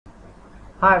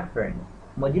Hi friends,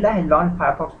 Mozilla has launched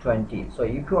Firefox 20. So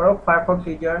if you are a Firefox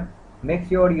user, make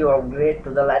sure you upgrade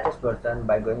to the latest version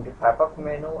by going to Firefox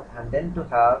menu and then to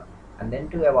Help and then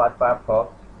to About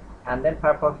Firefox, and then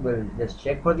Firefox will just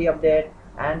check for the update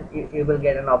and you will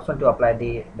get an option to apply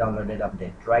the downloaded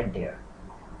update right there.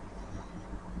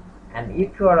 And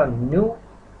if you are a new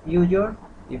user,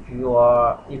 if you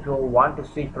want to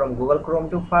switch from Google Chrome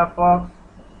to Firefox,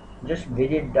 just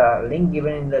visit the link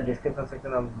given in the description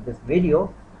section of this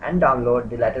video and download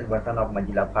the latest version of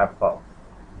Mozilla Firefox.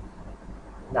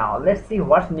 Now let's see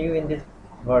what's new in this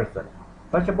version.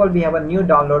 First of all, we have a new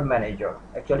download manager.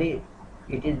 Actually,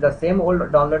 it is the same old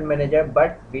download manager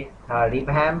but with a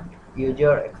revamped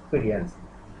user experience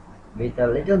with a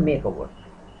little makeover.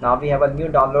 Now we have a new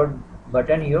download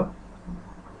button here.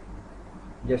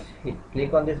 Just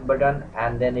click on this button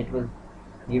and then it will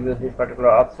give you this particular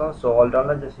option. So all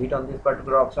download, just hit on this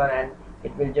particular option and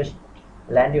it will just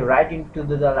land you right into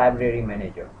the library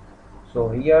manager. So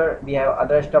here we have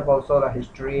other stuff also, the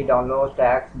history, downloads,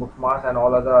 tags, bookmarks and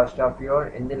all other stuff here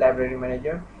in the library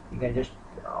manager. You can just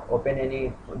open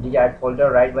any desired folder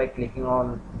right by clicking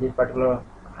on this particular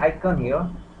icon here.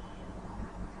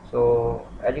 So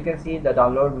as you can see, the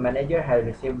download manager has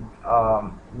received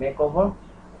makeover.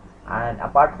 And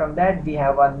apart from that, we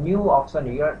have a new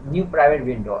option here, new private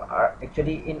window.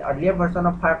 Actually, in earlier version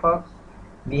of Firefox,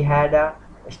 we had a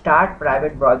start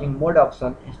private browsing mode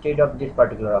option instead of this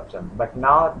particular option, but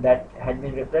now that has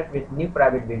been replaced with new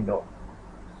private window.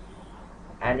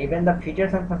 And even the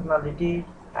features and functionality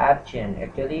have changed.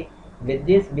 Actually, with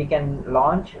this we can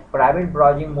launch private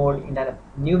browsing mode in a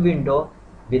new window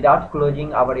without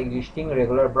closing our existing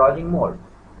regular browsing mode.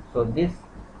 So this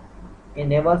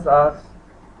enables us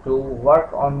to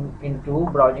work on in two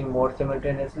browsing modes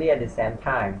simultaneously at the same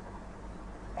time.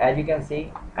 As you can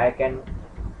see, I can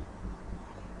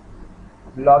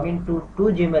log into two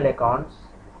Gmail accounts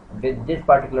with this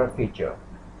particular feature.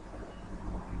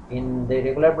 In the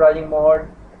regular browsing mode,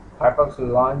 Firefox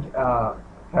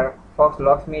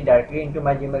logs me directly into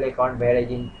my Gmail account,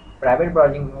 whereas in private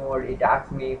browsing mode it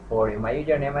asks me for my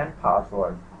username and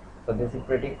password. So this is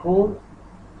pretty cool,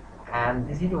 and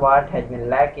this is what has been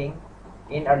lacking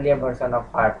in earlier version of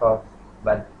Firefox,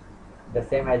 but the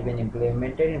same has been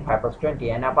implemented in Firefox 20.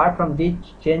 And apart from these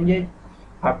changes,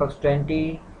 Firefox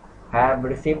 20 have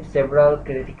received several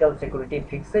critical security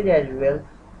fixes as well.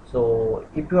 So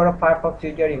if you are a Firefox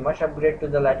user, you must upgrade to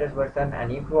the latest version,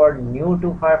 and if you are new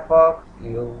to Firefox,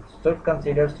 you should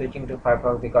consider switching to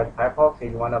Firefox because Firefox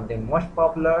is one of the most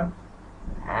popular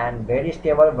and very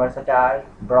stable, versatile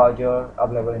browser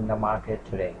available in the market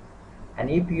today. And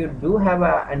if you do have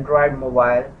an Android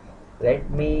mobile,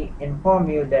 let me inform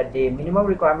you that the minimum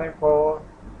requirement for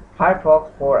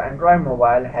Firefox for Android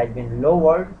mobile has been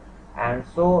lowered, and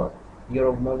so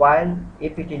your mobile,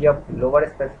 if it is of lower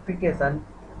specification,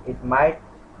 it might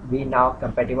be now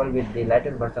compatible with the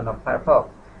latest version of Firefox.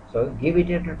 So give it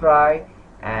a try,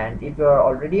 and if you are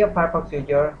already a Firefox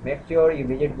user, make sure you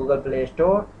visit Google Play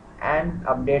Store and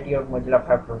update your Mozilla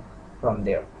Firefox from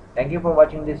there. Thank you for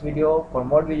watching this video. For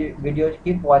more videos,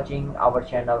 keep watching our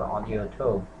channel on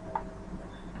YouTube.